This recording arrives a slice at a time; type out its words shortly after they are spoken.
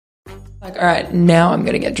Like, all right, now I'm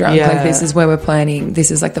going to get drunk. Yeah. Like, this is where we're planning.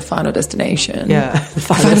 This is like the final destination. Yeah. The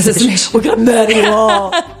final destination. We're going to murder you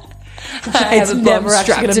all. It's never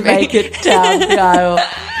actually going to make it down the aisle.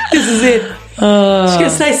 This is it. She's going to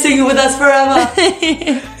stay singing with us forever.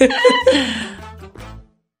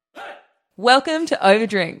 Welcome to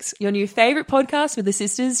Overdrinks, your new favourite podcast with the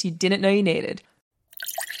sisters you didn't know you needed.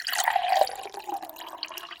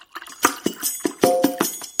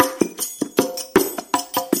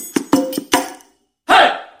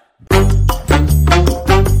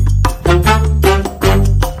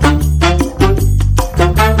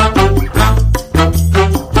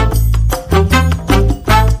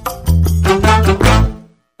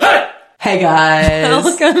 Hey guys.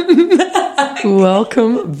 Welcome back.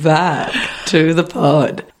 Welcome back to the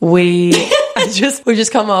pod. We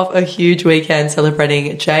just come off a huge weekend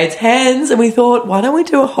celebrating Jade's Hens, and we thought, why don't we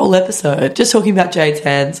do a whole episode just talking about Jade's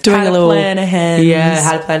Hens, doing How to a little plan a Hens. Yeah,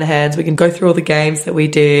 how to plan a Hens. We can go through all the games that we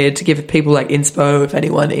did to give people like inspo if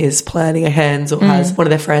anyone is planning a Hens or has one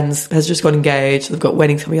of their friends has just got engaged, they've got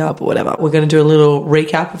weddings coming up or whatever. We're going to do a little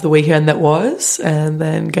recap of the weekend that was, and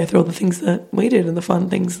then go through all the things that we did and the fun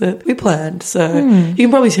things that we planned. So you can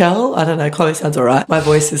probably tell, I don't know, Chloe sounds all right. My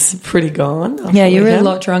voice is pretty gone. Yeah, you were a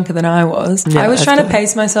lot drunker than I was. Yeah, I was trying to definitely.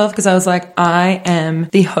 pace myself because I was like, I am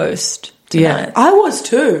the host tonight. Yeah, I was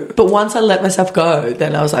too. But once I let myself go,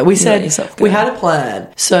 then I was like, we said, we had a plan.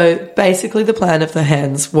 So basically the plan of the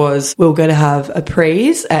Hens was we were going to have a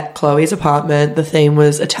prees at Chloe's apartment. The theme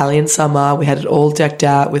was Italian summer. We had it all decked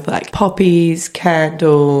out with like poppies,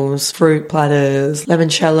 candles, fruit platters,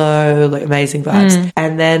 limoncello, like amazing vibes.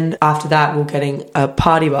 And then after that, we were getting a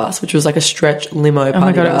party bus, which was like a stretch limo party bus. Oh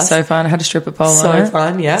my God, it was so fun. I had a stripper pole So on it.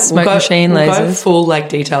 fun, yeah. Smoke machine, we'll go lasers. full like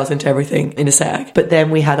details into everything in a sec. But then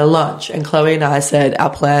we had a lunch, and Chloe and I said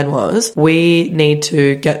our plan was we need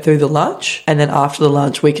to get through the lunch, and then after the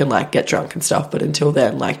lunch we can like get drunk and stuff. But until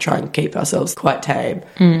then, like try and keep ourselves quite tame,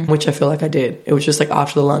 which I feel like I did. It was just like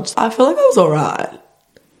after the lunch, I feel like I was all right.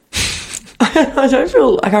 I don't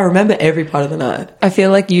feel like I remember every part of the night. I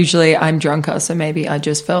feel like usually I'm drunker, so maybe I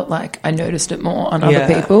just felt like I noticed it more on other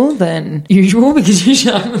Yeah. people than usual because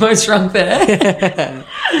usually I'm the most drunk there.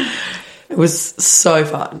 It was so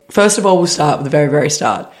fun. First of all, we'll start with the very, very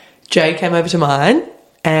start. Jay came over to mine,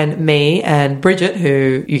 and me and Bridget,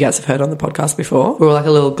 who you guys have heard on the podcast before, we were like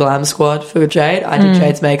a little glam squad for Jade. I did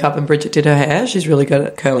Jade's makeup and Bridget did her hair. She's really good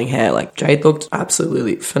at curling hair. Like, Jade looked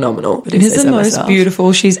absolutely phenomenal. It is the most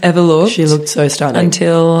beautiful she's ever looked. She looked so stunning.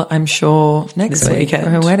 Until, I'm sure, next week weekend. for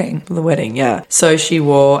her wedding. For the wedding, yeah. So she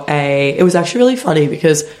wore it was actually really funny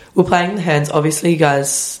because we're playing the Hens. Obviously, you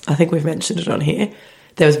guys, I think we've mentioned it on here.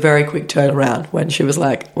 There was a very quick turnaround when she was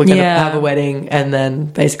like, we're going to have a wedding, and then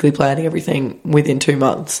basically planning everything within 2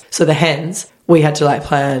 months. So the Hens, we had to like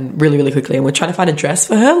plan really, really quickly, and we're trying to find a dress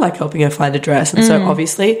for her, like helping her find a dress. And so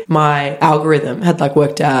obviously my algorithm had like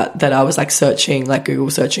worked out that I was like searching, like Google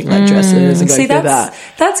searching like dresses and going through that.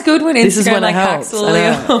 That's good when Instagram This is when like it helps. hacks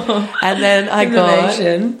all your And then I got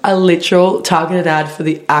a literal targeted ad for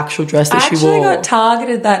the actual dress that she wore. I actually got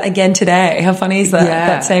targeted that again today. How funny is that? Yeah.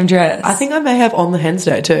 That same dress. I think I may have on the Hens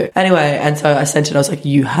Day too. Anyway, and so I sent it. I was like,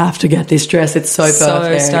 you have to get this dress. It's so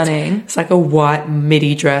perfect. So stunning. It's like a white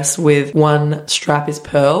midi dress with one strap is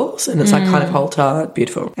pearls, and it's like kind of halter.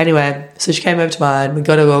 Beautiful. Anyway, so she came over to mine. We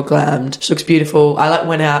got her all glammed. She looks beautiful. I like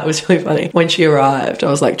went out. It was really funny. When she arrived,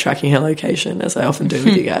 I was like tracking her location, as I often do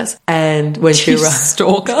with you guys. And when she arrived,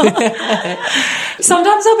 stalker.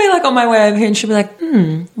 Sometimes I'll be like on my way over here and she'll be like,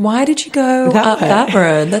 why did you go up that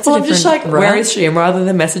road? That's well, a I'm different just like, route. where is she? And rather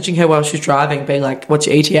than messaging her while she's driving, being like, what's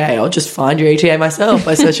your ETA? I'll just find your ETA myself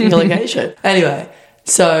by searching your location. Anyway,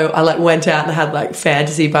 so I like went out and had like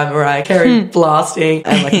Fantasy by Mariah Carey blasting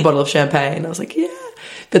and like a bottle of champagne. I was like, yeah.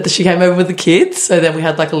 But she came over with the kids, so then we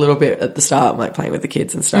had like a little bit at the start, like playing with the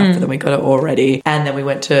kids and stuff, but then we got it all ready. And then we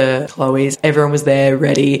went to Chloe's. Everyone was there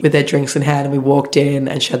ready with their drinks in hand, and we walked in,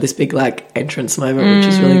 and she had this big like entrance moment,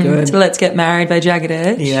 which is really good. So Let's Get Married by Jagged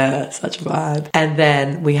Edge. Yeah, such a vibe. And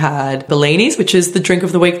then we had Bellinis, which is the drink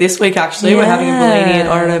of the week this week, actually. We're having a Bellini in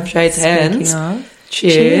honour of Jade's Hens.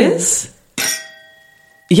 Cheers.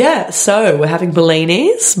 Yeah, so we're having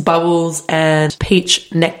Bellinis, bubbles, and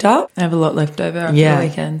peach nectar. I have a lot left over after the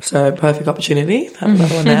weekend. So perfect opportunity. Have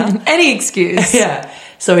another one now. Any excuse. Yeah.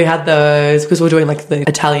 So we had those because we were doing like the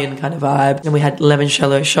Italian kind of vibe, and we had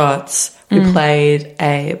limoncello shots. We played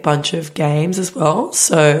a bunch of games as well.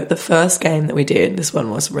 So the first game that we did, this one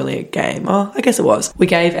wasn't really a game. Oh, I guess it was. We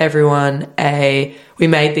gave everyone we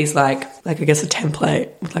made these like I guess a template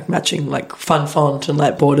with like matching like fun font and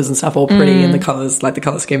like borders and stuff, all pretty in the colours, like the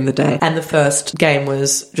colour scheme of the day. And the first game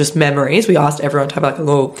was just memories. We asked everyone to have like a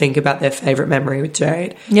little think about their favourite memory with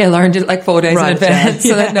Jade. Yeah, Lauren did it like 4 days in advance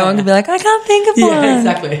so that no one could be like, I can't think of one. Yeah,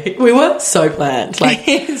 exactly. We weren't so planned. Like,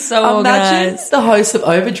 so imagine organised. the hosts of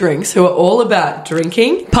Overdrinks who are all about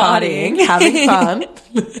drinking, partying, having fun,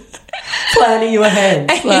 planning your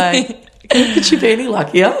Hens. Like, could you be any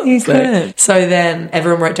luckier? You couldn't. So then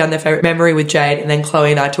everyone wrote down their favourite memory with Jade, and then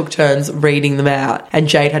Chloe and I took turns reading them out, and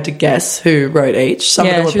Jade had to guess who wrote each. Some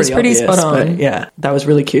of them were pretty obvious, spot on. but yeah, that was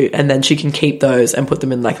really cute. And then she can keep those and put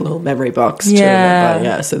them in like a little memory box to remember.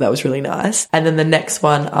 Yeah, so that was really nice. And then the next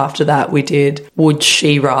one after that we did Would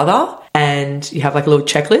She Rather? And you have like a little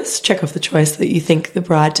checklist. Check off the choice that you think the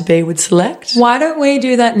bride-to-be would select. Why don't we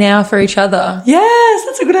do that now for each other? Yes,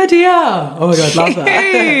 that's a good idea. Oh my God, love that.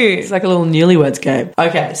 It's like a little newlyweds game.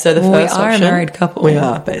 Okay, so the first option. We are a married couple. We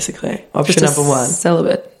are, basically. Option Just number one.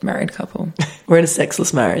 Celibate married couple. We're in a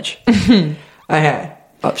sexless marriage. Okay,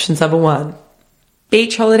 option number one.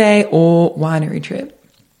 Beach holiday or winery trip?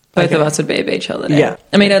 Both of us would be a beach holiday. Yeah.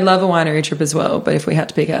 I mean, I'd love a winery trip as well, but if we had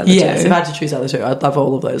to pick out the two. Yes, if I had to choose out of the two, I'd love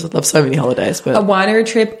all of those. I'd love so many holidays. But a winery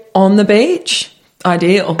trip on the beach?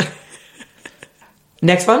 Ideal.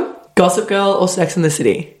 Next one, Gossip Girl or Sex and the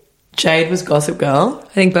City? Jade was Gossip Girl. I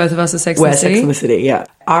think both of us are Sex and the City. We're Sex and the City, yeah.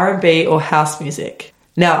 R&B or house music?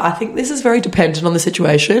 Now, I think this is very dependent on the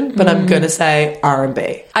situation, but I'm going to say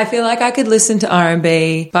R&B. I feel like I could listen to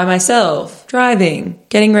R&B by myself, driving,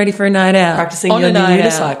 getting ready for a night out. Practicing your new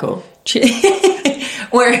unicycle.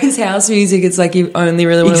 Whereas house music, it's like you only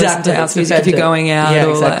really want to listen to house music if you're going out. Yeah,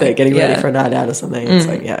 or exactly. Like, getting ready for a night out or something. It's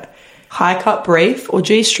like, yeah. High cut brief or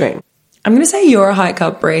G-string? I'm going to say you're a high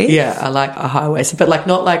cut brief. Yeah, I like a high waist, but like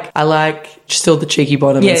not like, I like still the cheeky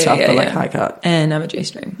bottom and stuff, but like high cut. And I'm a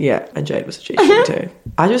G-string. Yeah, and Jade was a G-string too.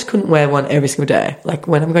 I just couldn't wear one every single day. Like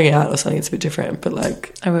when I'm going out or something, it's a bit different, but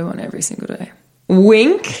like... I wear one every single day.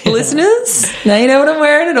 Wink, listeners. Now you know what I'm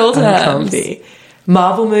wearing at all times. Comfy.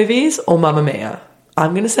 Marvel movies or Mamma Mia?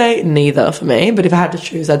 I'm going to say neither for me, but if I had to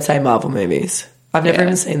choose, I'd say Marvel movies. I've never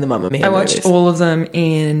even seen the Mamma Mia I watched movies. all of them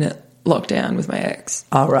in lockdown with my ex.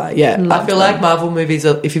 Oh, right, yeah. I feel like Marvel movies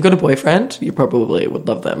are, if you've got a boyfriend, you probably would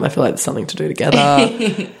love them. I feel like there's something to do together.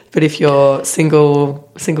 But if you're single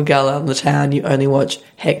gal out in the town, you only watch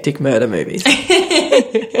hectic murder movies.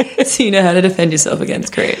 So you know how to defend yourself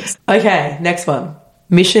against creeps. Okay, next one.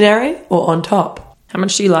 Missionary or On Top? How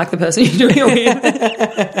much do you like the person you're doing it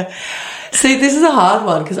with? See, this is a hard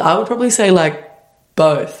one because I would probably say like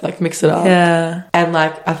both, like mix it up. Yeah. And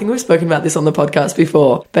like, I think we've spoken about this on the podcast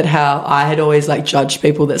before, but how I had always like judged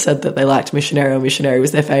people that said that they liked Missionary or Missionary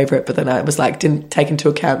was their favourite, but then I was like, didn't take into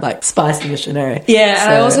account like Spicy Missionary. Yeah, so.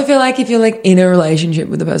 And I also feel like if you're like in a relationship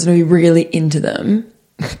with a person or you're really into them,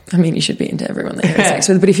 I mean, you should be into everyone that you're having sex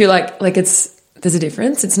with, but if you're like there's a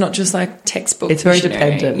difference. It's not just like textbook. It's very missionary.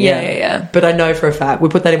 dependent. Yeah. But I know for a fact, we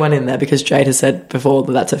put that one in there because Jade has said before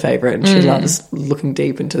that that's her favourite and she loves looking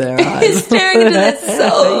deep into their eyes. Staring into their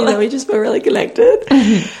soul. You know, we just were really connected.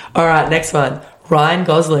 All right, next one. Ryan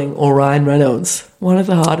Gosling or Ryan Reynolds? One of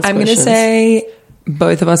the hardest I'm going to say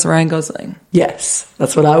both of us are Ryan Gosling. Yes,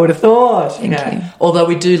 that's what I would have thought. Thank you. Although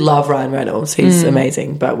we do love Ryan Reynolds. He's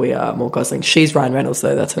amazing, but we are more Gosling. She's Ryan Reynolds,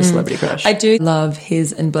 though. That's her celebrity crush. I do love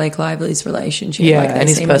his and Blake Lively's relationship. Yeah, and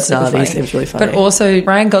his personality seems really funny. But also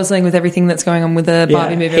Ryan Gosling with everything that's going on with the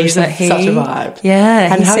Barbie movie. He's such a vibe.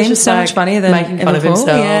 Yeah, and he seems so much funnier than making fun of himself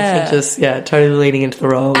and just, totally leaning into the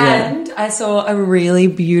role. And I saw a really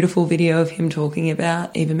beautiful video of him talking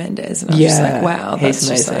about Eva Mendes, and I was just like, wow, that's he's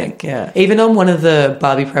amazing. Just like... Even on one of the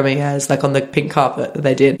Barbie premieres, like on the pink carpet that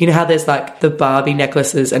they did, you know how there's like the Barbie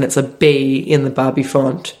necklaces and it's a B in the Barbie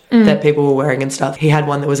font that people were wearing and stuff. He had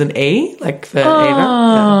one that was an E, like for Eva.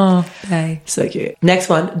 Oh, okay. So cute. Next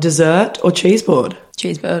one, dessert or cheese board?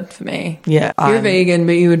 Cheese board for me. Yeah. You're vegan,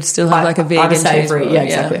 but you would still have like a vegan I'm a savoury, cheese board. yeah,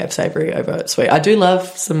 exactly. I have savoury over sweet. I do love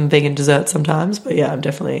some vegan dessert sometimes, but yeah, I'm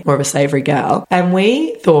definitely more of a savoury gal. And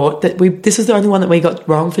we thought that this was the only one that we got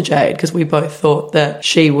wrong for Jade because we both thought that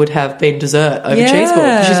she would have been dessert over cheese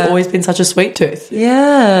board. She's always been such a sweet tooth.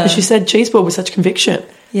 Yeah. And she said cheese board with such conviction.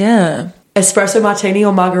 Yeah. Espresso martini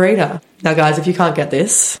or margarita? Now, guys, if you can't get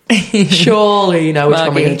this, surely you know which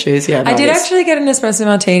one we're going to choose. Yeah, I did actually get an espresso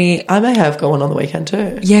martini. I may have got one on the weekend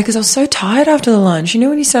too. Yeah, because I was so tired after the lunch. You know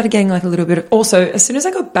when you started getting like a little bit of... Also, as soon as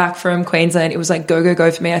I got back from Queensland, it was like go, go,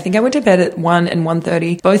 go for me. I think I went to bed at 1 and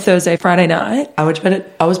 1:30, both Thursday, Friday night. I went to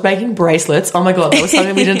bed I was making bracelets. Oh my God, that was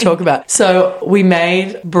something we didn't talk about. So we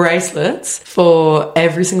made bracelets for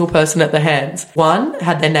every single person at the Hens. One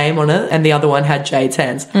had their name on it and the other one had Jade's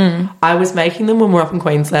hands. I was making them when we were up in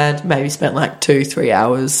Queensland, maybe spent like 2-3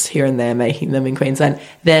 hours here and there making them in Queensland.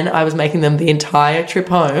 Then I was making them the entire trip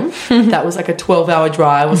home. That was like a 12-hour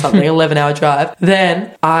drive or something, 11-hour drive.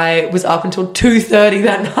 Then I was up until 2:30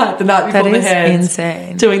 that night, the night before the Hens.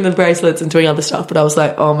 Insane. Doing the bracelets and doing other stuff. But I was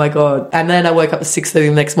like, oh my God. And then I woke up at 6:30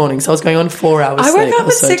 the next morning. So I was going on 4 hours I sleep. woke up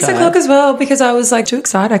at 6 o'clock as well because I was like too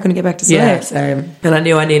excited. I couldn't get back to sleep. Yeah, same. And I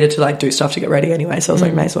knew I needed to like do stuff to get ready anyway. So I was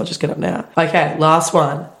like, may as well just get up now. Okay, last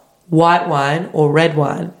one. White wine or red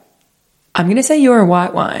wine? I'm going to say you're a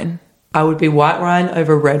white wine. I would be white wine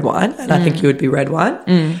over red wine, and I think you would be red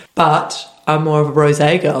wine. But I'm more of a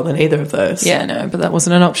rosé girl than either of those. Yeah, no, but that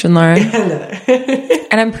wasn't an option, Lauren. No.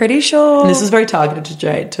 And I'm pretty sure... And this was very targeted to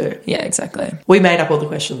Jade too. Yeah, exactly. We made up all the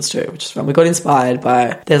questions too, which is fun. We got inspired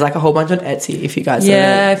by... There's like a whole bunch on Etsy if you guys don't know.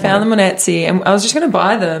 Yeah, I found them on Etsy, and I was just going to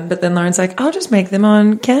buy them, but then Lauren's like, I'll just make them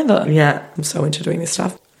on Canva. Yeah, I'm so into doing this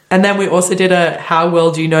stuff. And then we also did a how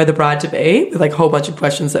well do you know the bride to be, with like a whole bunch of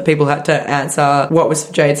questions that people had to answer. What was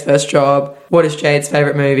Jade's first job? What is Jade's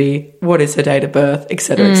favourite movie? What is her date of birth?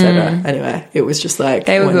 Etc. etc. Anyway, it was just like...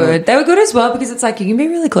 They were good. They were good as well because it's like you can be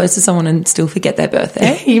really close to someone and still forget their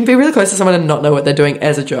birthday. You can be really close to someone and not know what they're doing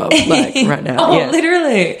as a job, like right now. Oh, yeah.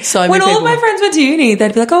 literally. So when all of my friends went to uni,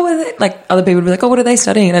 they'd be like, oh, what are they? Like other people would be like, oh, what are they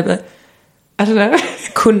studying? And I'd be like, I don't know.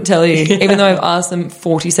 Couldn't tell you, even though I've asked them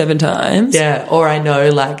 47 times. Yeah, or I know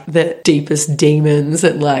like the deepest demons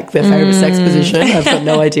and like their favourite sex position. I've got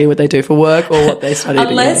no idea what they do for work or what they study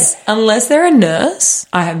unless they're a nurse,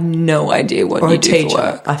 I have no idea what you do for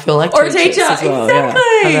work. I feel like or a teacher, as well. exactly.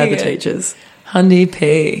 Yeah. I know the teachers. Honey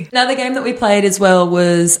P. Another game that we played as well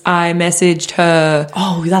was I messaged her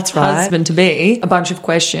husband to be a bunch of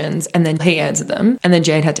questions and then he answered them and then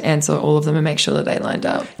Jade had to answer all of them and make sure that they lined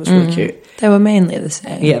up. It was really cute. They were mainly the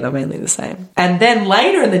same. Yeah, they were mainly the same. And then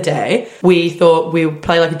later in the day, we thought we would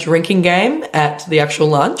play like a drinking game at the actual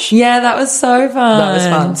lunch. Yeah, that was so fun. That was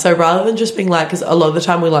fun. So rather than just being like, because a lot of the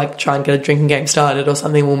time we like try and get a drinking game started or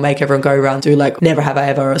something, we'll make everyone go around, do like never have I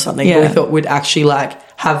ever or something. Yeah. But we thought we'd actually like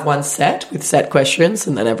have one set with set questions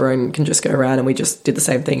and then everyone can just go around, and we just did the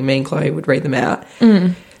same thing. Me and Chloe would read them out.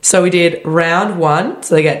 So we did round one,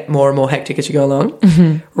 so they get more and more hectic as you go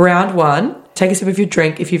along. Round one, take a sip of your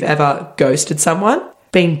drink if you've ever ghosted someone,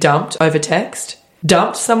 been dumped over text,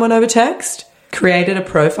 dumped someone over text, created a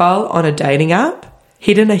profile on a dating app,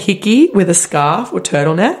 hidden a hickey with a scarf or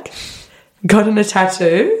turtleneck, gotten a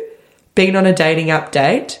tattoo, been on a dating app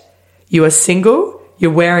date, you are single,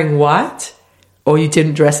 you're wearing white, or you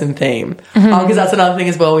didn't dress in theme. Because that's another thing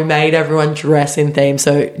as well. We made everyone dress in theme.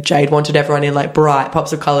 So Jade wanted everyone in like bright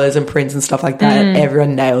pops of colours and prints and stuff like that. And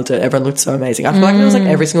everyone nailed it. Everyone looked so amazing. I feel like there was like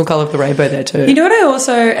every single colour of the rainbow there too. You know what I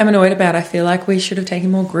also am annoyed about? I feel like we should have taken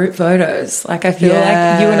more group photos. Like I feel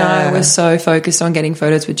like you and I were so focused on getting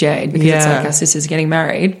photos with Jade because it's like our sister's getting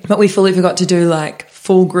married. But we fully forgot to do like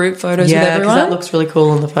full group photos with everyone. Yeah, because that looks really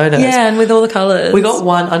cool in the photos. Yeah, and with all the colours. We got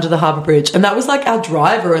one under the harbour bridge, and that was like our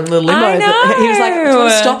driver in the limo. I know. He was like, do you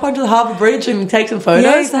want to stop under the harbour bridge and take some photos?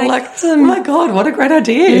 Yeah, and I'm like, oh my God, what a great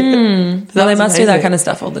idea. Well, they must do that kind of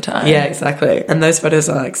stuff all the time. Yeah, exactly. And those photos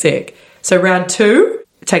are like sick. So round two,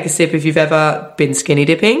 take a sip if you've ever been skinny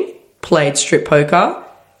dipping, played strip poker,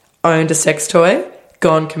 owned a sex toy,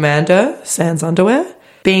 gone commando, sans underwear,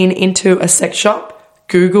 been into a sex shop,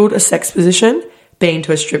 Googled a sex position, been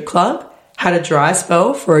to a strip club, had a dry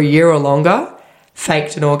spell for a year or longer,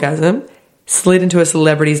 faked an orgasm, slid into a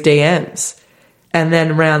celebrity's DMs. And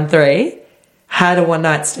then round three, had a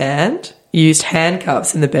one-night stand, used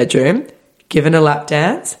handcuffs in the bedroom, given a lap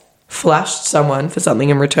dance, flashed someone for something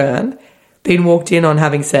in return, been walked in on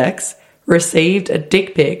having sex, received a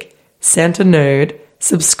dick pic, sent a nude,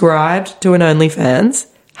 subscribed to an OnlyFans,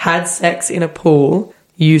 had sex in a pool,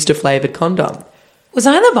 used a flavoured condom. Was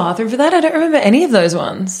I in the bathroom for that? I don't remember any of those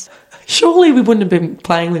ones. Surely we wouldn't have been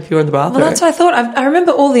playing if you were in the bathroom. Well, that's what I thought. I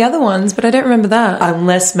remember all the other ones, but I don't remember that.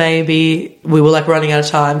 Unless maybe we were like running out of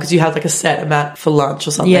time because you had like a set amount for lunch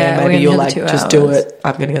or something. Yeah, maybe you're like, 2 just hours. do it.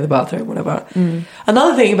 I'm going to go to the bathroom, whatever.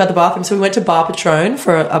 Another thing about the bathroom, so we went to Bar Patron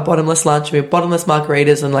for a bottomless lunch. We had bottomless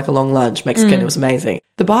margaritas and like a long lunch, Mexican. It was amazing.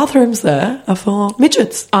 The bathrooms there are for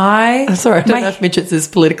midgets. I'm sorry, I don't know if midgets is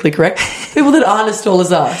politically correct. People that aren't as tall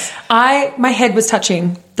as us. My head was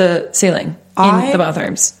touching the ceiling in the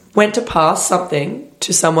bathrooms. went to pass something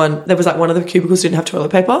to someone. There was like one of the cubicles didn't have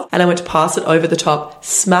toilet paper, and I went to pass it over the top,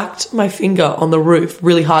 smacked my finger on the roof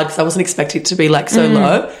really hard because I wasn't expecting it to be like so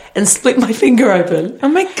low, and split my finger open. Oh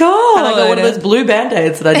my God. And I got one of those blue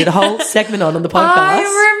Band-Aids that I did a whole segment on the podcast.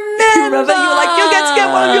 I remember. You were like, you'll get to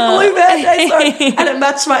get one of your blue Band-Aids. And it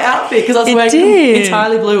matched my outfit because I was wearing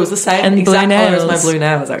entirely blue. It was the same exact colour as my blue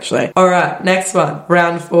nails, actually. All right, next one.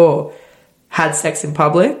 Round 4. Had sex in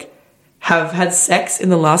public. Have had sex in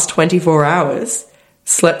the last 24 hours.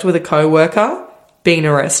 Slept with a co-worker. Been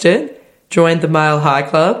arrested. Joined the Mile High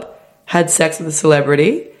Club. Had sex with a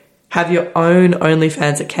celebrity. Have your own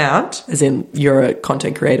OnlyFans account, as in you're a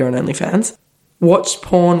content creator on OnlyFans. Watched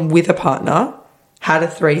porn with a partner. Had a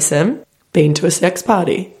threesome. Been to a sex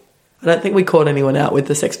party. I don't think we caught anyone out with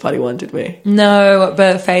the sex party one, did we? No,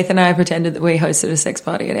 but Faith and I pretended that we hosted a sex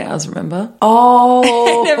party at ours, remember?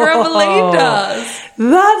 Oh. Everyone believed us.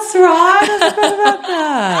 That's right. I forgot about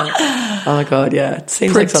that. Oh, my God, yeah. It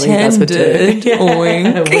seems like something you guys would do. Yeah.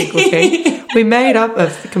 Wink, wink. We made up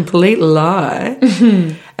a complete lie.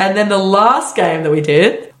 And then the last game that we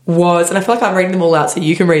did was, and I feel like I'm reading them all out so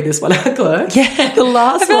you can read this one out, Chloe. Yeah. The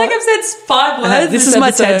last I feel one. like I've said 5 words. This is my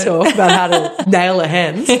TED talk about how to nail a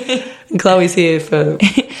hens. And Chloe's here for moral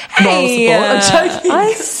support. I'm joking.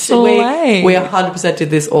 I slay. We 100% did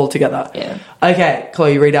this all together. Yeah. Okay,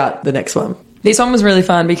 Chloe, read out the next one. This one was really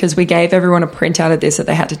fun because we gave everyone a printout of this that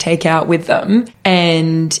they had to take out with them.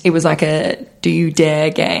 And it was like a do you dare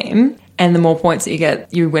game. And the more points that you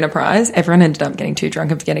get, you win a prize. Everyone ended up getting too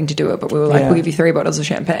drunk and forgetting to do it. But we were like, we'll give you 3 bottles of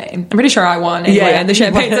champagne. I'm pretty sure I won anyway. And the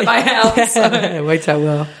champagne's at my house. So. Worked out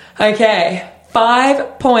well. Okay.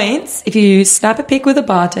 5 points if you snap a pic with a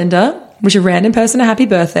bartender, wish a random person a happy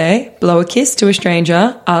birthday, blow a kiss to a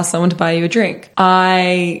stranger, ask someone to buy you a drink.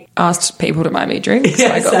 I asked people to buy me a drink, so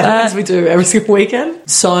I got that. As we do every single weekend.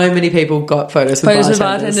 So many people got photos with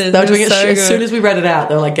bartenders. They were doing it so as soon as we read it out.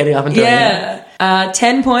 They were like getting up and doing it.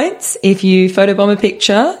 10 points if you photobomb a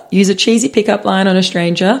picture, use a cheesy pickup line on a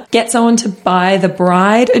stranger, get someone to buy the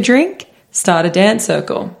bride a drink, start a dance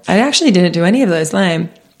circle. I actually didn't do any of those, lame.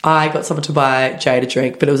 I got someone to buy Jade a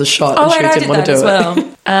drink, but it was a shot Oh, and she wait, didn't want to do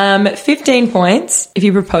it. Well. 15 points if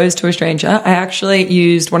you propose to a stranger. I actually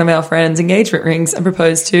used one of our friends' engagement rings and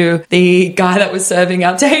proposed to the guy that was serving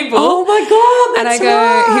our table. Oh my God, and I go,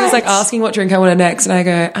 right. He was like asking what drink I wanted next, and I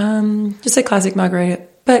go, just a classic margarita.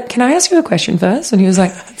 But can I ask you a question first? And he was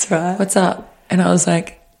like, that's right. What's up? And I was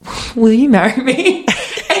like, will you marry me?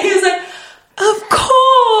 And he was like, of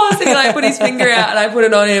course. And he like put his finger out and I put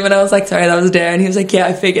it on him and I was like, sorry, that was a dare. And he was like, yeah,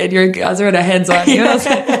 I figured you guys are at a hands on you. And I was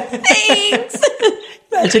like, thanks.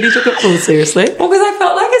 Imagine he took it full seriously. Well, because I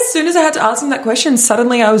felt like as soon as I had to ask him that question,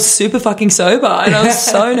 suddenly I was super fucking sober and I was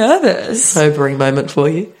so nervous. Sobering moment for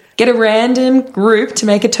you. Get a random group to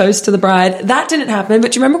make a toast to the bride. That didn't happen,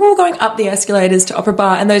 but do you remember when we were going up the escalators to Opera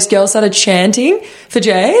Bar and those girls started chanting for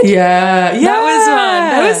Jade? Yeah. That was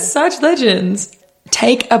fun. They were such legends.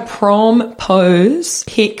 Take a prom pose,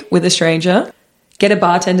 pick with a stranger, get a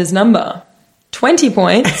bartender's number. 20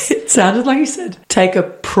 points. It sounded like you said, take a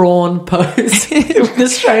prawn pose with a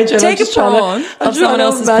stranger. Take a prawn of someone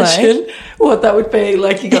else's plate. What that would be.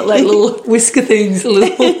 Like you got like little whisker things,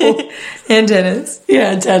 little antennas.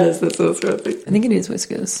 Yeah, antennas. That's what sort of thing. I think it is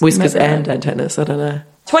whiskers. Whiskers and antennas. I don't know.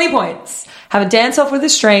 20 points. Have a dance off with a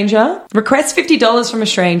stranger. Request $50 from a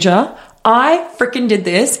stranger. I freaking did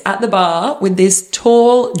this at the bar with this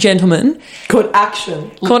tall gentleman. Called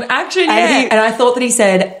Action. Yeah. And I thought that he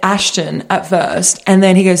said Ashton at first. And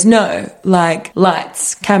then he goes, no, like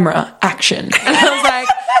lights, camera, action. And I was like,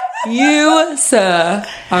 you, sir,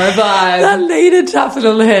 are a vibe. That needed tapping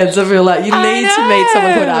on the hands. I feel like you need to meet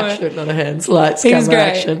someone called Action on the hands. Lights, camera,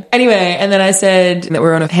 action. Anyway, and then I said that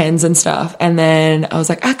we're on a hands and stuff. And then I was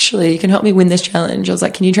like, actually, you can help me win this challenge. I was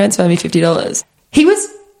like, can you transfer me $50? He was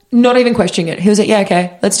not even questioning it. He was like, yeah,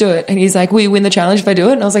 okay, let's do it. And he's like, will you win the challenge if I do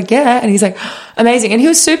it? And I was like, yeah. And he's like, amazing. And he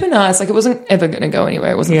was super nice. Like, it wasn't ever going to go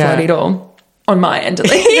anywhere. It wasn't flirty at all. On my end, at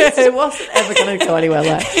least. Yeah, it wasn't ever going to go anywhere.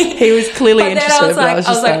 Like, he was clearly interested. I was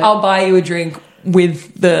like, I'll buy you a drink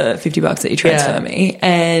with the $50 that you transfer me.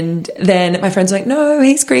 And then my friends were like, no,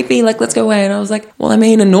 he's creepy. Like, let's go away. And I was like, well, I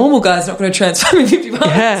mean, a normal guy's not going to transfer me $50.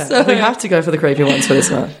 Yeah, so we have to go for the creepy ones for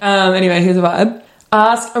this one. Anyway, here's a vibe.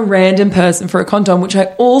 Ask a random person for a condom, which I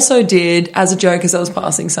also did as a joke as I was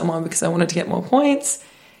passing someone because I wanted to get more points.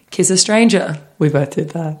 Kiss a stranger. We both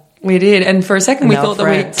did that. We did. And for a second, we thought that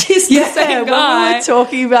we kissed the same guy. We were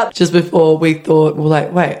talking about just before, we thought, we're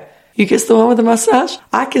like, wait, you kissed the one with the mustache?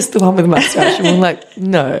 I kissed the one with the mustache. And we're like,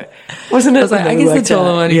 no. Wasn't it? I was like, I kissed the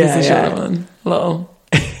taller one, you kissed the shorter one. Lol.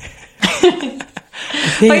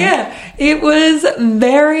 But yeah, It was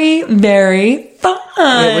very, very fun.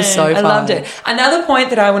 It was so fun. I loved it. Another point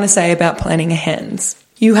that I want to say about planning a hens.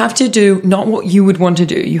 You have to do not what you would want to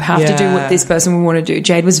do. You have to do what this person would want to do.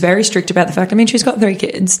 Jade was very strict about the fact, I mean, she's got 3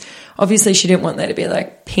 kids. Obviously, she didn't want there to be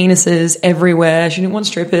like penises everywhere. She didn't want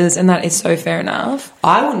strippers, and that is so fair enough.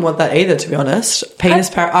 I wouldn't want that either, to be honest.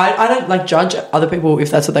 I don't like judge other people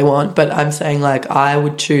if that's what they want, but I'm saying like I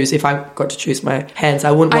would choose, if I got to choose my hands,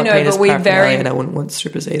 I wouldn't want penis paraphernalia and I wouldn't want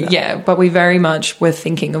strippers either. Yeah, but we very much were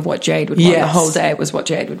thinking of what Jade would want. The whole day was what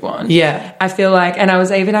Jade would want. Yeah. I feel like, and I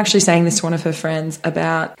was even actually saying this to one of her friends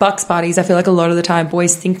about bucks parties. I feel like a lot of the time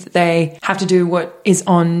boys think that they have to do what is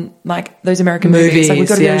on like those American movies. Like we've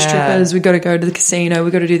got to go to strippers, we've got to go to the casino,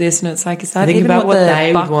 we've got to do this, and it's like, is that even about what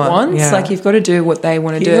the buck wants? Yeah. Like you've got to do what they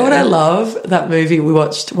want to do. You know what I love? That movie we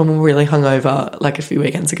watched when we were really hungover like a few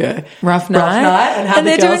weekends ago. Rough Night. And how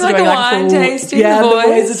they're doing like a wine tasting. Yeah, the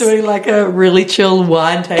boys are doing like a really chill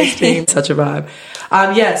wine tasting. Such a vibe.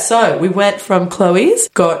 So we went from Chloe's,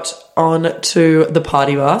 got on to the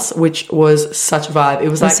party bus, which was such a vibe. It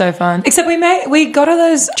was like so fun. Except we got all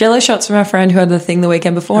those Jello shots from our friend who had the thing the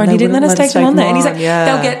weekend before, and he didn't let us take them on there. And he's like,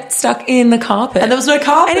 they'll get stuck in the carpet. And there was no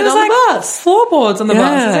carpet on the bus. Floorboards on the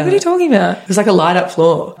bus. Like, what are you talking about? It was like a light up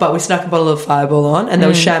floor. But we snuck a bottle of Fireball on, and there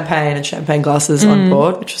was champagne and champagne glasses on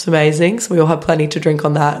board, which was amazing. So we all had plenty to drink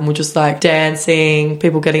on that, and we're just like dancing,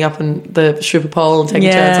 people getting up on the stripper pole and taking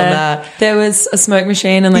turns on that. There was a smoke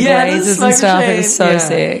machine and like lasers and stuff. Machine. It was so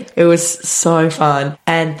sick. It was so fun.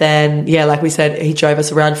 And then, like we said, he drove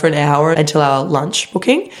us around for an hour until our lunch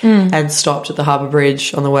booking and stopped at the Harbour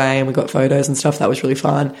Bridge on the way, and we got photos and stuff. That was really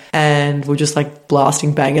fun. And we're just like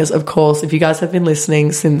blasting bangers. Of course, if you guys have been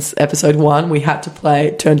listening since episode 1, we had to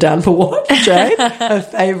play Turn Down for What, Jade? Her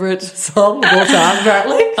favourite song of all time,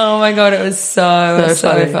 apparently. Oh my God, it was so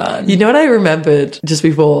fun. You know what I remembered just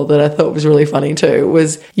before that I thought was really funny too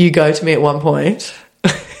was you go to me at one point.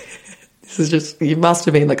 This is just, you must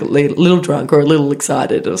have been like a little drunk or a little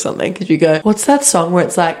excited or something, because you go, what's that song where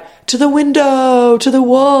it's like, to the window, to the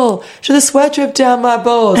wall, to the sweat drip down my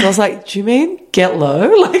balls. I was like, do you mean Get Low?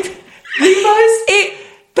 Like the most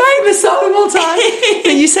famous song of all time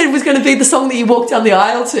that you said was going to be the song that you walked down the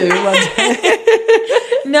aisle to one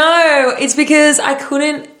day. No, it's because I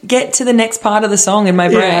couldn't get to the next part of the song in my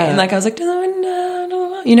brain. Like I was like, to the window.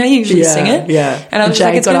 You know, you usually sing it. Yeah. And I was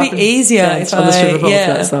like, it's going to be easier if on the stripper pole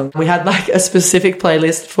for that song. We had like a specific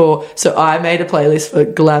playlist so I made a playlist for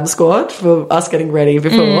Glam Squad for us getting ready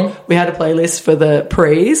before. We had a playlist for the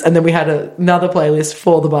prees, and then we had another playlist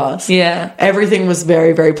for the bus. Yeah. Everything was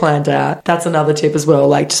very, very planned out. That's another tip as well.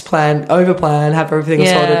 Like just over plan, have everything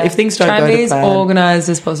sorted. If things don't go to plan. Try and be as organised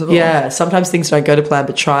as possible. Yeah. Sometimes things don't go to plan,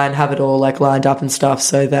 but try and have it all like lined up and stuff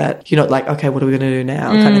so that you're not like, okay, what are we going to do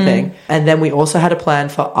now kind of thing. And then we also had a plan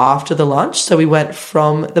for after the lunch. So we went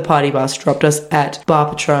from the party bus, dropped us at Bar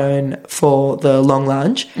Patron for the long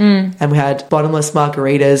lunch, and we had bottomless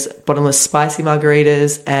margaritas, bottomless spicy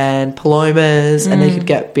margaritas, and palomas, and then you could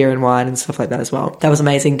get beer and wine and stuff like that as well. That was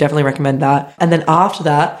amazing. Definitely recommend that. And then after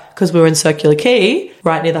that, because we were in Circular Quay,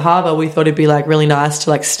 right near the harbour, we thought it'd be like really nice to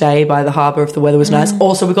like stay by the harbour if the weather was nice.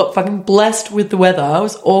 Also, we got fucking blessed with the weather. It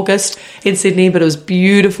was August in Sydney, but it was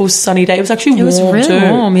beautiful, sunny day. It was actually warm too. It was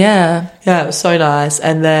really warm, yeah. Yeah, it was so nice.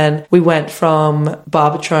 And then we went from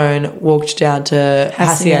Bar Patron, walked down to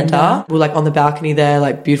Hacienda. We were like on the balcony there,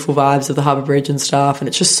 like beautiful vibes of the Harbour Bridge and stuff. And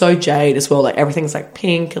it's just so Jade as well. Like everything's like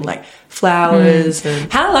pink and like flowers.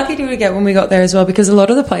 And how lucky did we get when we got there as well? Because a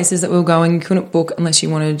lot of the places that we were going, you couldn't book unless you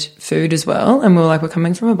wanted food as well. And we were like, we're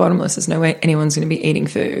coming from a bottomless. There's no way anyone's going to be eating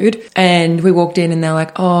food. And we walked in and they're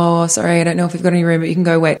like, oh, sorry, I don't know if we've got any room, but you can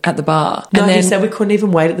go wait at the bar. No, and then he said we couldn't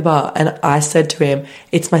even wait at the bar. And I said to him,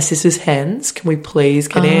 it's my sister's Hens. Can we please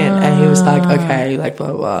get in? And he was like, okay, like blah,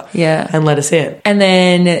 blah, blah. Yeah. And let us in. And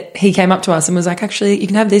then he came up to us and was like, actually, you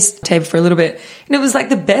can have this table for a little bit. And it was like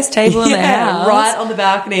the best table in the house. Right on the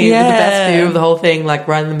balcony with the best view of the whole thing, like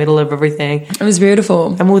right in the middle of everything. It was beautiful.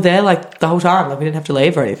 And we were there like the whole time. Like we didn't have to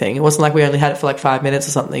leave or anything. It wasn't like we only had it for like 5 minutes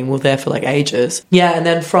or something. We were there for like ages. Yeah, and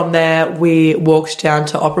then from there we walked down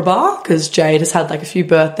to Opera Bar because Jade has had like a few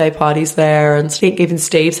birthday parties there, and even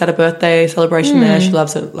Steve's had a birthday celebration there. She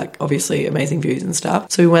loves it, like obviously amazing views and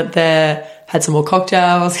stuff. So we went there, had some more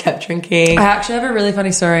cocktails, kept drinking. I actually have a really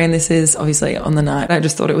funny story, and this is obviously on the night. I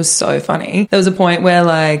just thought it was so funny. There was a point where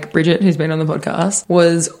like Bridget, who's been on the podcast,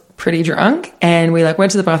 was pretty drunk, and we like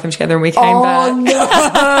went to the bathroom together and we came back. Oh no,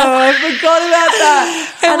 I forgot about that.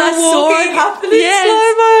 And I saw it happening in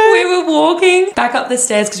slow-mo. We were walking back up the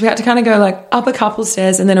stairs because we had to kind of go like up a couple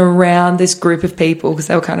stairs and then around this group of people because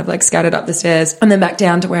they were kind of like scattered up the stairs and then back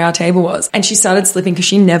down to where our table was. And she started slipping because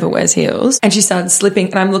she never wears heels. And she started slipping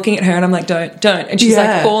and I'm looking at her and I'm like, don't. And she's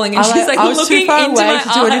like falling and she's like looking into my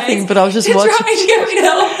eyes. Do anything, but I was just watching. Trying to get me to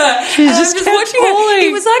help her. She just kept watching falling. her.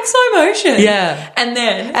 It was like slow motion. Yeah.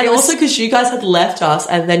 And also because you guys had left us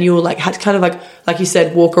and then you were like, had to kind of like you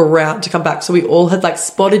said, walk around to come back. So we all had like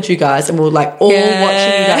spotted you guys and we were like all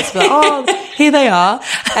watching you guys. Like, oh, here they are.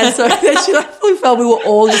 And so then she like fully fell. We were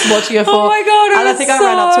all just watching her fall. Oh my God. And I think I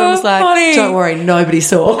ran up to her and was like, funny. Don't worry, nobody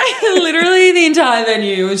saw. Literally the entire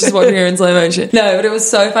venue was just watching her in slow motion. No, but it was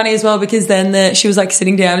so funny as well because then she was like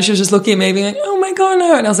sitting down and she was just looking at me being like, oh my God,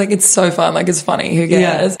 no. And I was like, it's so fun. Like, it's funny. Who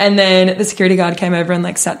cares? Yeah. And then the security guard came over and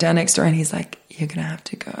like sat down next to her and he's like, you're going to have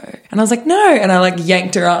to go. And I was like, no. And I like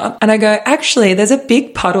yanked her up and I go, actually, there's a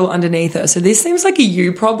big puddle underneath her. So this seems like a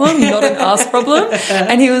you problem, not an us problem.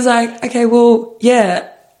 And he was like, okay, well, yeah.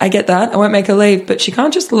 I get that. I won't make her leave, but she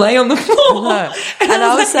can't just lay on the floor. No. And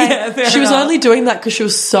I was like, saying, she was only doing that because she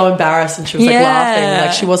was so embarrassed and she was like laughing.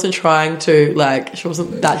 Like she wasn't trying to, like, she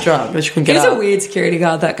wasn't that drunk that she couldn't get up. He was a weird security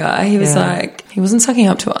guard, that guy. He was like, he wasn't sucking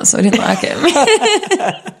up to us, so I didn't like him.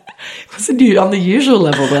 It wasn't on the usual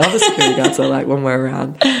level. The other security guards are like one way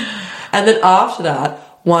around. And then after that,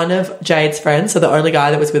 one of Jade's friends, so the only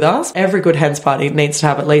guy that was with us, every good Hens party needs to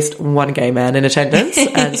have at least one gay man in attendance.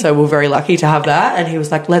 And so we're very lucky to have that. And he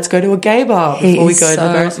was like, let's go to a gay bar before we go to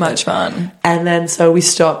the so much fun. And then so we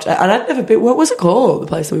stopped. And I'd never been, what was it called, the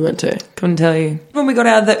place that we went to? Couldn't tell you. When we got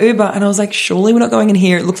out of the Uber and I was like, surely we're not going in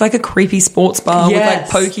here. It looks like a creepy sports bar with like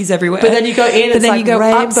pokies everywhere. But then you go in, it's like you go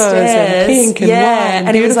rainbows upstairs, and pink and white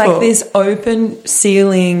and it was like this open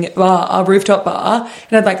ceiling bar, a rooftop bar.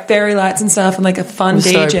 It had like fairy lights and stuff and like a fun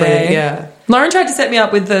DJ. So pretty, yeah. Lauren tried to set me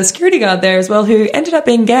up with the security guard there as well, who ended up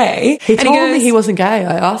being gay. He told me he wasn't gay.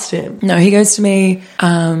 I asked him. No, he goes to me,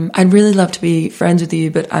 I'd really love to be friends with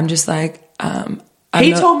you, but I'm just like,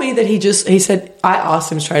 he told me that he said, I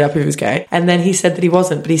asked him straight up if he was gay, and then he said that he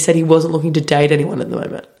wasn't, but he said he wasn't looking to date anyone at the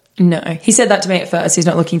moment. No, he said that to me at first. He's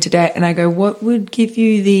not looking to date. And I go, what would give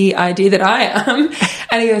you the idea that I am?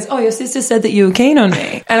 And he goes, oh, your sister said that you were keen on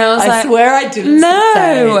me. And I was like, I swear I didn't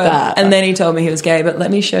say that. And then he told me he was gay, but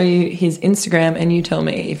let me show you his Instagram and you tell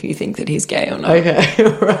me if you think that he's gay or not. Okay,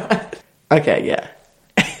 right. Okay, yeah.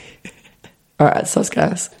 All right, sus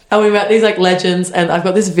guys. And we met these like legends, and I've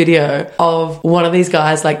got this video of one of these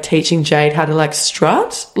guys like teaching Jade how to like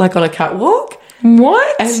strut like on a catwalk.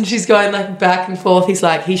 What? And she's going like back and forth. He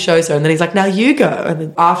shows her and then he's like, now you go. And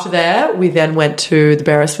then after there, we then went to the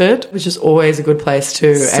Beresford, which is always a good place to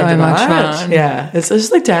end the night. So much fun. Yeah. It's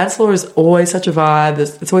just like dance floor is always such a vibe.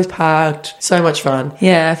 It's always packed. So much fun.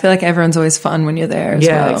 Yeah. I feel like everyone's always fun when you're there as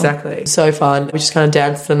well. Yeah, exactly. So fun. We just kind of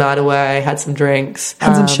danced the night away, had some drinks.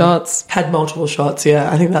 Had some shots. Had multiple shots,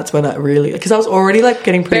 yeah. I think that's when I really... Because I was already like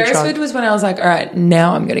getting pretty drunk. Beresford was when I was like, all right,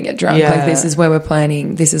 now I'm going to get drunk. Yeah. Like this is where we're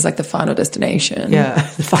planning. This is like the final destination. Yeah,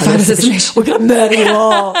 the final destination. We're going to murder you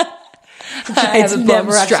all. It's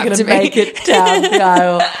never actually going to make it down the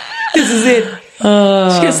aisle. This is it. She's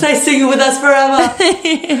going to stay singing with us forever.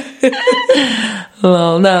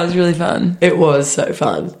 Well, no, it was really fun. It was so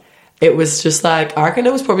fun. It was just like, I reckon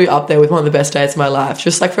it was probably up there with one of the best days of my life,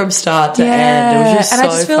 just like from start to end. It was just and so I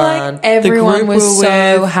just feel fun. Like everyone was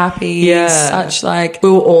so happy. Yeah. Such like... We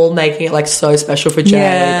were all making it like so special for Jade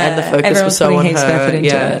and the focus was so on her. Effort into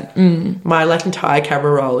it. Mm. My like entire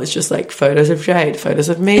camera roll is just like photos of Jade, photos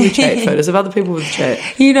of me with Jade, photos of other people with Jade.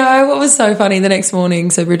 You know what was so funny the next morning?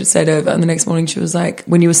 So Bridget stayed over and the next morning she was like,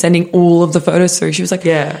 when you were sending all of the photos through, she was like,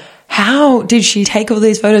 how did she take all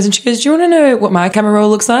these photos? And she goes, do you want to know what my camera roll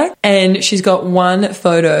looks like? And she's got one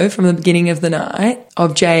photo from the beginning of the night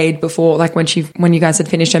of Jade before, like when you guys had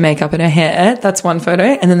finished her makeup and her hair. That's one photo.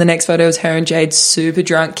 And then the next photo is her and Jade super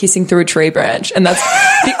drunk kissing through a tree branch. And that's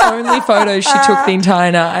the only photo she took the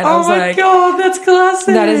entire night. And I was like, oh my God, that's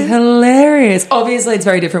classic. That is hilarious. Obviously it's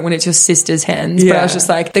very different when it's your sister's Hens, but I was just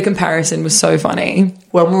like, the comparison was so funny.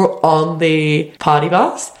 When we were on the party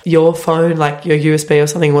bus, your phone, like your USB or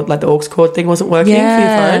something, like the aux cord thing wasn't working for your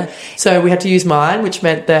phone. So we had to use mine, which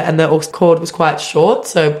meant and the aux cord was quite short,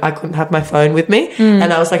 so I couldn't have my phone with me.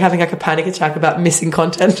 And I was like having like a panic attack about missing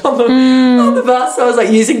content on the bus. So I was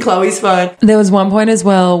like using Chloe's phone. There was one point as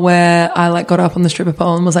well where I like got up on the stripper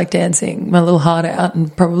pole and was like dancing my little heart out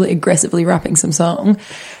and probably aggressively rapping some song.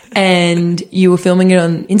 And you were filming it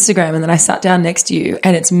on Instagram and then I sat down next to you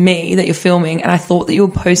and it's me that you're filming and I thought that you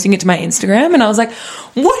were posting it to my Instagram and I was like,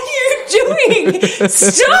 what are you doing?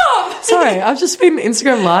 Stop! Sorry, I've just been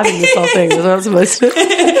Instagram living this whole thing. Was I not supposed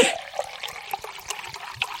to?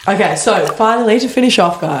 Okay, so finally to finish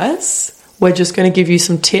off, guys, we're just going to give you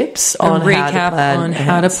some tips on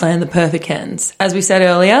how to plan the perfect hens. As we said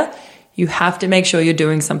earlier, you have to make sure you're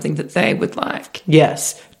doing something that they would like.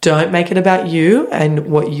 Yes. Don't make it about you and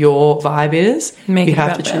what your vibe is. You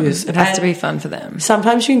have to choose. It has to be fun for them.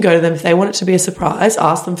 Sometimes you can go to them if they want it to be a surprise.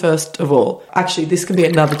 Ask them first of all. Actually, this can be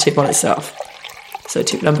another tip on itself. So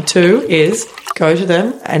tip number 2 is go to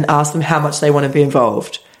them and ask them how much they want to be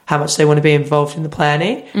involved. How much they want to be involved in the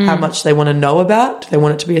planning. How much they want to know about. Do they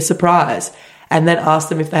want it to be a surprise? And then ask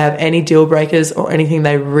them if they have any deal breakers or anything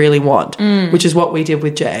they really want, which is what we did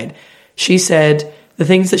with Jade. She said the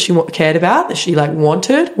things that she cared about, that she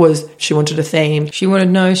wanted, was she wanted a theme. She wanted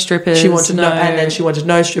no strippers. She wanted and then she wanted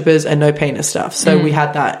no strippers and no penis stuff. So we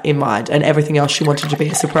had that in mind, and everything else she wanted to be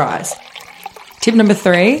a surprise. Tip number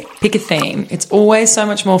 3, pick a theme. It's always so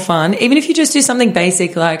much more fun. Even if you just do something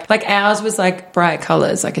basic, like ours was bright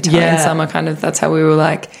colours, like Italian summer kind of, that's how we were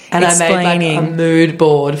and explaining. I made a mood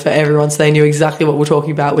board for everyone so they knew exactly what we're talking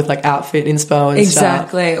about with outfit inspo and stuff.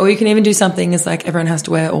 Exactly. Or you can even do something as everyone has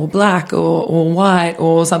to wear all black or all white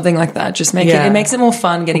or something like that. Just make it makes it more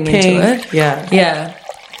fun getting into it. Yeah. Yeah.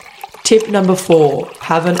 Tip number 4,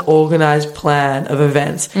 have an organised plan of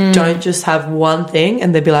events. Don't just have one thing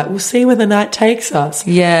and they'd be like, we'll see where the night takes us.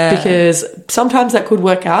 Yeah. Because sometimes that could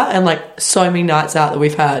work out, and so many nights out that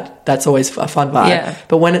we've had, that's always a fun vibe. Yeah.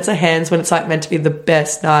 But when it's a Hens, when it's meant to be the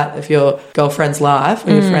best night of your girlfriend's life,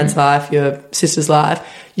 or your friend's life, your sister's life,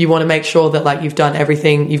 you want to make sure that you've done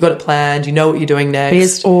everything, you've got it planned, you know what you're doing next. Be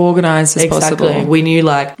as organised as possible. We knew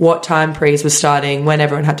what time prees was starting, when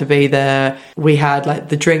everyone had to be there. We had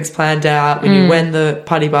the drinks planned out. We knew when the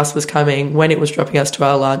party bus was coming, when it was dropping us to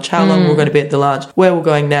our lunch, how long we were going to be at the lunch, where we're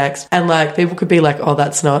going next. And people could be oh,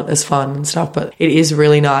 that's not as fun and stuff, but it is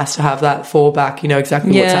really nice to have that fallback. You know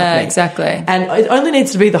exactly what's happening. Yeah, exactly. And it only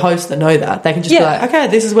needs to be the host that know that. They can just be okay,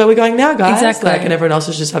 this is where we're going now, guys. Exactly. And everyone else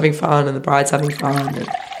is just having fun, and the bride's having fun.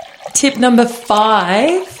 Tip number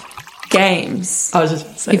 5, games. I was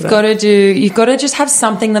just saying you've got to just have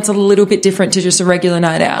something that's a little bit different to just a regular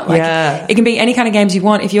night out. It can be any kind of games you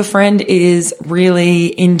want. If your friend is really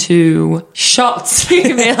into shots, you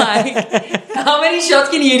can be how many shots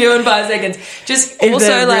can you do in 5 seconds? Just if also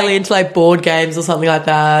they're really into board games or something like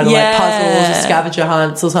that, or puzzles or scavenger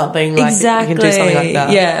hunts or something. Exactly. You can do something like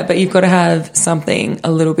that. Yeah, but you've got to have something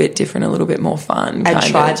a little bit different, a little bit more fun. And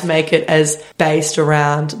try to make it as based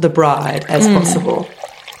around the bride as possible.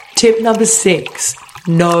 Tip number 6,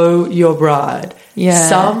 know your bride. Yeah.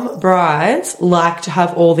 Some brides like to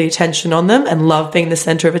have all the attention on them and love being the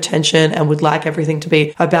centre of attention and would like everything to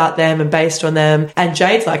be about them and based on them. And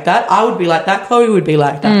Jade's like that. I would be like that. Chloe would be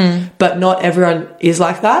like that. But not everyone is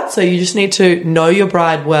like that. So you just need to know your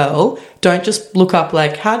bride well. Don't just look up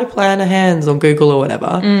how to plan a Hens on Google or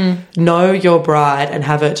whatever. Know your bride and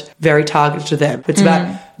have it very targeted to them. It's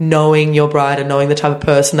about knowing your bride and knowing the type of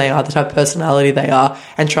person they are, the type of personality they are,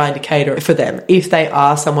 and trying to cater it for them. If they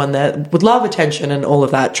are someone that would love attention and all of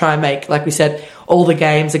that, try and make, like we said, all the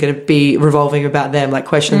games are going to be revolving about them,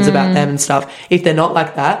 questions about them and stuff. If they're not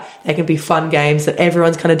like that, they can be fun games that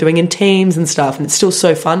everyone's kind of doing in teams and stuff, and it's still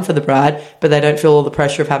so fun for the bride, but they don't feel all the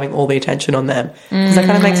pressure of having all the attention on them. Does that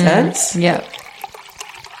kind of make sense? Yeah.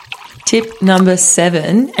 Tip number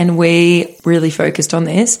 7, and we really focused on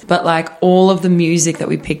this, but all of the music that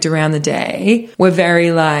we picked around the day were very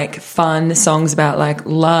fun songs about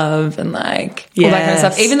love and all that kind of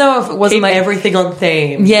stuff. Even though if it wasn't keep everything on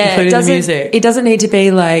theme, including the music. It doesn't need to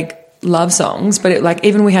be love songs, but it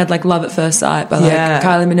even we had Love at First Sight by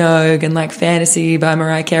Kylie Minogue and Fantasy by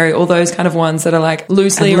Mariah Carey, all those kind of ones that are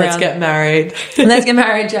loosely and around Let's Get Married. Let's Get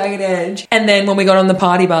Married, Jagged Edge. And then when we got on the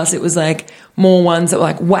party bus, it was more ones that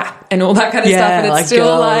were WAP and all that kind of stuff, and it's still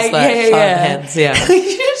girls, Hens, give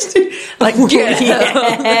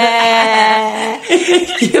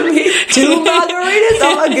me 2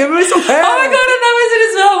 margaritas. Give me some hair. Oh my god, and that was it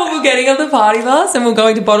as well. When we're getting on the party bus and we're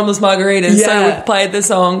going to bottomless margaritas, so we played the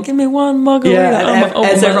song "Give Me One Margarita."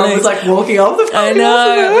 As everyone was walking off the party bus.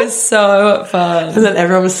 I know, it was so fun. And then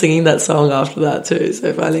everyone was singing that song after that too.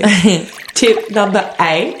 So funny. Tip number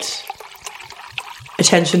 8: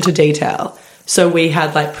 attention to detail. So we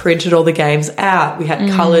had printed all the games out. We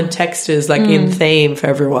had coloured textures in theme for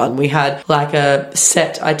everyone. We had a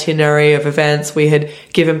set itinerary of events. We had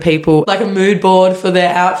given people a mood board for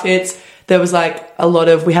their outfits. There was a lot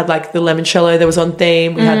of, we had the limoncello that was on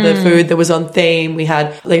theme. We had the food that was on theme. We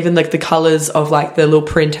had even the colours of the little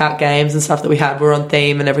printout games and stuff that we had were on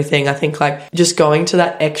theme and everything. I think just going to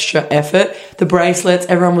that extra effort. The bracelets,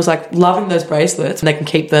 everyone was loving those bracelets and they can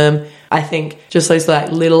keep them. I think just those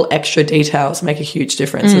little extra details make a huge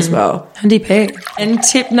difference as well. Handy pick. And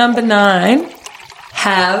tip number 9,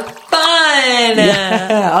 have fun.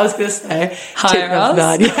 Yeah, I was going to say Hire tip number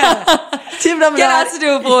us. 9. Yeah. Tip number 9. Get us to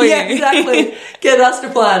do it for you. Yeah, exactly. Get us to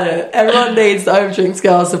plan it. Everyone needs the Overdrinks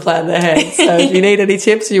girls to plan their hands. So if you need any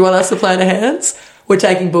tips, you want us to plan our hands, we're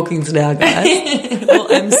taking bookings now, guys.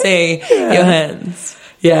 We'll MC your hands.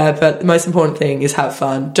 Yeah, but the most important thing is have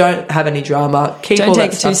fun. Don't have any drama. Keep Don't all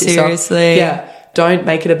take that it stuff too to yourself. seriously. Yeah, don't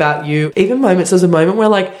make it about you. Even there's a moment where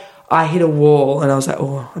like I hit a wall and I was like,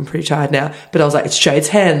 oh, I'm pretty tired now. But I was like, it's Jade's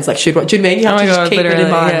hands. Like, do you mean you have to just keep it in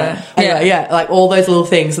mind? Yeah. Like, anyway, yeah, like all those little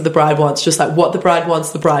things that the bride wants, just like what the bride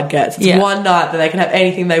wants, the bride gets. It's one night that they can have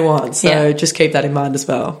anything they want. So just keep that in mind as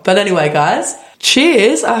well. But anyway, guys,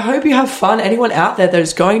 cheers. I hope you have fun. Anyone out there that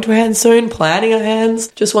is going to a Hens soon, planning a Hens,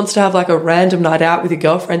 just wants to have like a random night out with your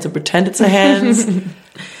girlfriends and pretend it's a Hens.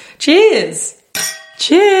 Cheers.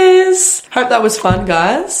 Cheers. Hope that was fun,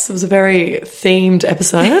 guys. It was a very themed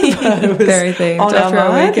episode. It was very themed. On after our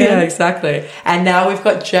mind. weekend. Yeah, exactly. And now we've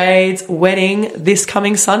got Jade's wedding this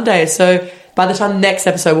coming Sunday. So by the time the next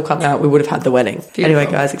episode will come out, we would have had the wedding. Beautiful.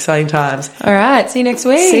 Anyway, guys, exciting times. All right. See you next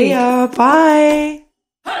week. See ya. Bye.